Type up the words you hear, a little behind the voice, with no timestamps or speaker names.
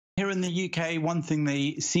in the UK, one thing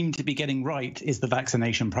they seem to be getting right is the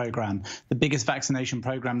vaccination programme, the biggest vaccination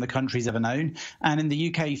programme the country's ever known. And in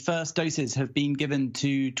the UK, first doses have been given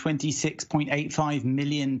to 26.85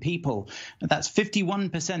 million people. That's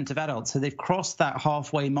 51% of adults. So they've crossed that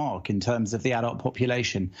halfway mark in terms of the adult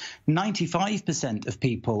population. 95% of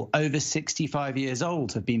people over 65 years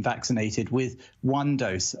old have been vaccinated with one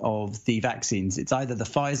dose of the vaccines. It's either the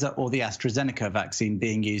Pfizer or the AstraZeneca vaccine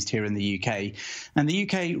being used here in the UK. And the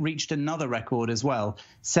UK reached another record as well,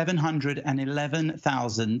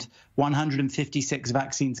 711,156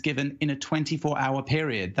 vaccines given in a 24-hour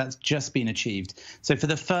period. That's just been achieved. So for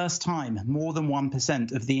the first time, more than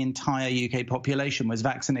 1% of the entire UK population was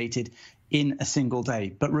vaccinated in a single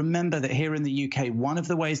day. But remember that here in the UK, one of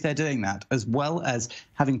the ways they're doing that, as well as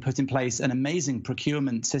having put in place an amazing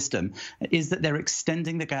procurement system, is that they're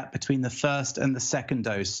extending the gap between the first and the second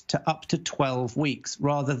dose to up to 12 weeks,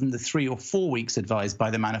 rather than the 3 or 4 weeks advised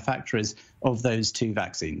by the manufacturers of those two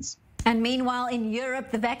vaccines. And meanwhile, in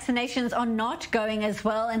Europe, the vaccinations are not going as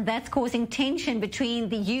well, and that's causing tension between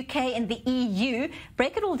the UK and the EU.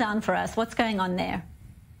 Break it all down for us. What's going on there?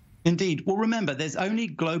 Indeed. Well, remember, there's only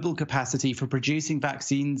global capacity for producing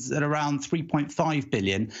vaccines at around 3.5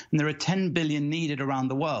 billion, and there are 10 billion needed around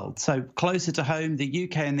the world. So closer to home, the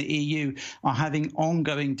UK and the EU are having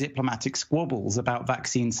ongoing diplomatic squabbles about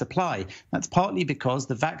vaccine supply. That's partly because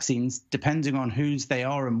the vaccines, depending on whose they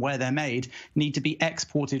are and where they're made, need to be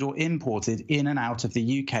exported or imported in and out of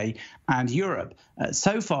the UK and Europe.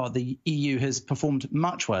 So far, the EU has performed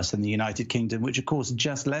much worse than the United Kingdom, which, of course,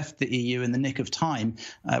 just left the EU in the nick of time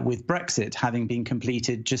with Brexit having been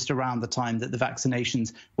completed just around the time that the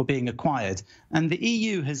vaccinations were being acquired. And the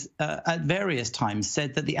EU has at various times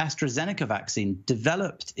said that the AstraZeneca vaccine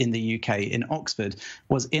developed in the UK in Oxford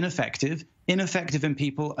was ineffective in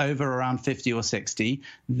people over around 50 or 60.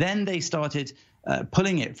 Then they started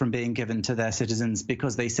pulling it from being given to their citizens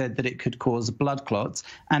because they said that it could cause blood clots.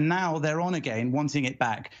 And now they're on again, wanting it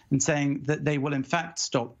back and saying that they will in fact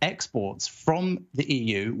stop exports from the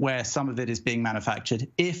EU, where some of it is being manufactured,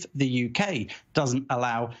 if the UK doesn't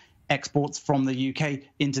allow exports from the UK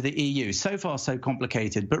into the EU. So far, so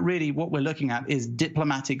complicated. But really what we're looking at is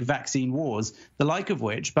diplomatic vaccine wars, the like of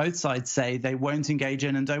which both sides say they won't engage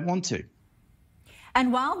in and don't want to.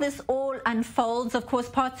 And while this all unfolds, of course,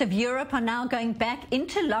 parts of Europe are now going back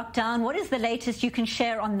into lockdown. What is the latest you can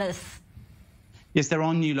share on this? Yes, there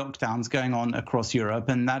are new lockdowns going on across Europe,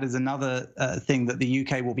 and that is another thing that the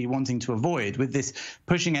UK will be wanting to avoid. With this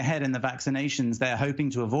pushing ahead in the vaccinations, they're hoping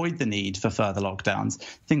to avoid the need for further lockdowns.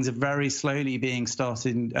 Things are very slowly being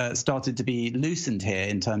started to be loosened here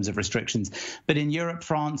in terms of restrictions. But in Europe,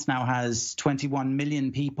 France now has 21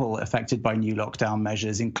 million people affected by new lockdown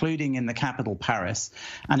measures, including in the capital, Paris.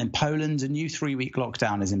 And in Poland, a new 3-week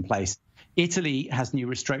lockdown is in place. Italy has new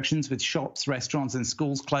restrictions with shops, restaurants and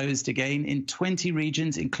schools closed again in 20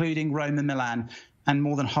 regions, including Rome and Milan, and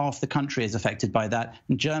more than half the country is affected by that.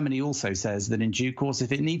 And Germany also says that in due course,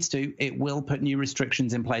 if it needs to, it will put new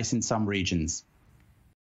restrictions in place in some regions.